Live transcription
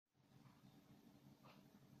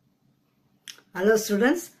Hello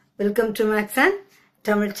students, welcome to Maths and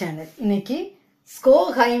Tamil channel. இன்னைக்கு score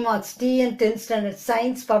high marks T.N.10th standard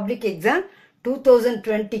science public exam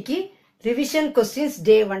 2020 க்கு revision questions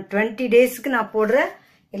day 1 20 days க்கு நான் போடுற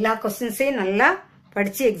எல்லா questions நல்லா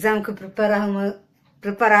படிச்சு examக்கு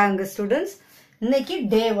prepare ஆகுங்க students. இன்னைக்கு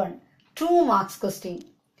day 1 2 marks question.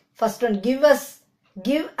 First one,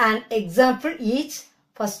 give an example each.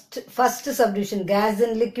 First subdivision, gas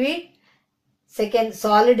and liquid. Second,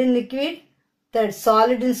 solid in liquid. Third,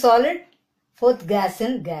 solid in solid. Fourth, gas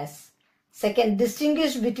in gas. Second,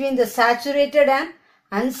 distinguish between the saturated and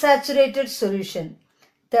unsaturated solution.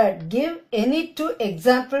 Third, give any two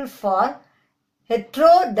examples for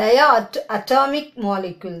heterodiatomic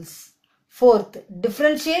molecules. Fourth,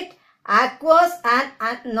 differentiate aqueous and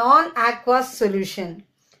non-aqueous solution.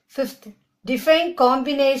 Fifth, define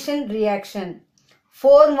combination reaction.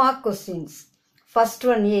 4 mark questions. First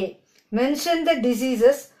one, A. Mention the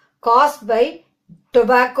diseases caused by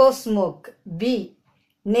tobacco smoke. B.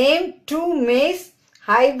 Name 2 maize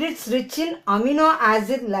hybrids rich in amino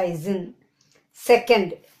acid lysine. Second,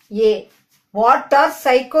 A. What are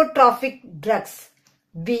psychotropic drugs?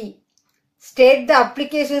 B. State the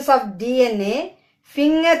applications of DNA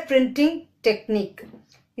fingerprinting technique.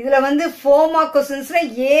 இதுல வந்து 4 mark questionsல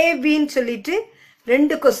A, B ன்னு சொல்லிட்டு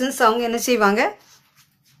ரெண்டு questions அவங்க என்ன செய்வாங்க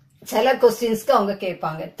சில questionsக்கு அவங்க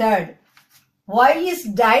கேட்பாங்க. Third, why is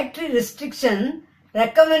dietary restriction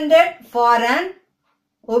recommended for an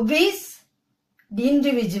obese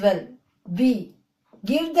individual? B.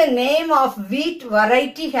 Give the name of wheat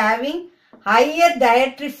variety having higher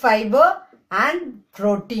dietary fiber and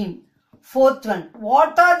protein. Fourth one,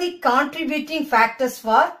 what are the contributing factors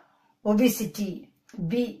for obesity?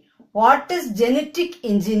 B. What is genetic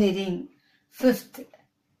engineering? Fifth,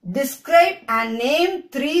 describe and name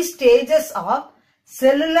 3 stages of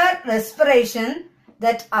cellular respiration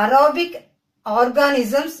that aerobic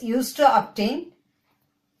organisms use to obtain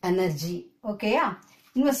energy. Okay,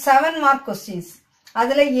 இன்னும் 7 mark questions.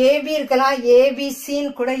 அதுல AB இருக்கலாம், ABC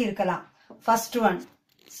ன்னு கூட இருக்கலாம். First one,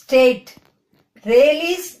 state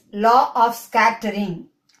Rayleigh's law of scattering.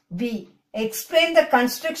 B. Explain the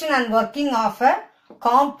construction and working of a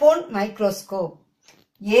compound microscope.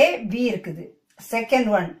 A, B இருக்குது. Second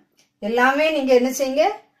one, எல்லாமே நீங்க என்ன செய்யுங்க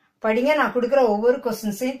படிங்க, நான் கொடுக்கிற ஒவ்வொரு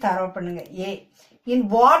கொஸ்டின்ஸையும் தரவு பண்ணுங்க. A. In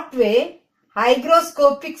what way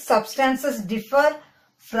hygroscopic substances differ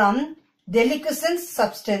from deliquescent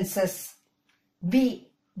substances? B.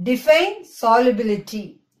 Define solubility.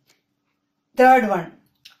 Third one,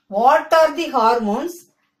 what are the hormones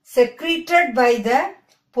secreted by the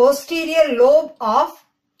posterior lobe of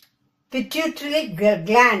pituitary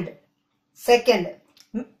gland? Second,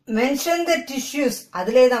 mention the tissues.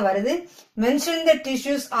 அதிலே தான் வருது. Mention the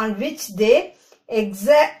tissues on which they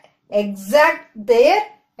exact their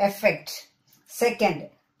effect. Second,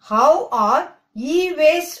 how are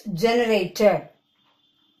e-waste generated?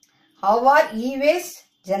 How are e-waste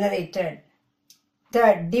generated?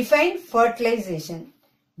 Third, define fertilization.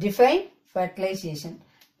 Define fertilization.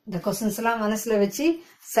 இந்த questions எல்லாம் மனசுல வச்சு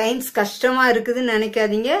science கஷ்டமா இருக்குதுன்னு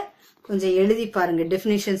நினைக்காதீங்க, கொஞ்சம் எழுதி பாருங்க.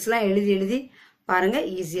 டெஃபினிஷன்ஸ் எல்லாம் எழுதி பாருங்க,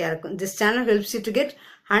 ஈஸியா இருக்கும். This channel helps you to get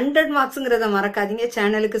 100 marksங்கிறத மறக்காதீங்க.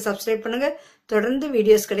 சேனலுக்கு சப்ஸ்கிரைப் பண்ணுங்க, தொடர்ந்து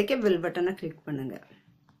வீடியோஸ் கிடைக்க பெல் பட்டனை கிளிக் பண்ணுங்க.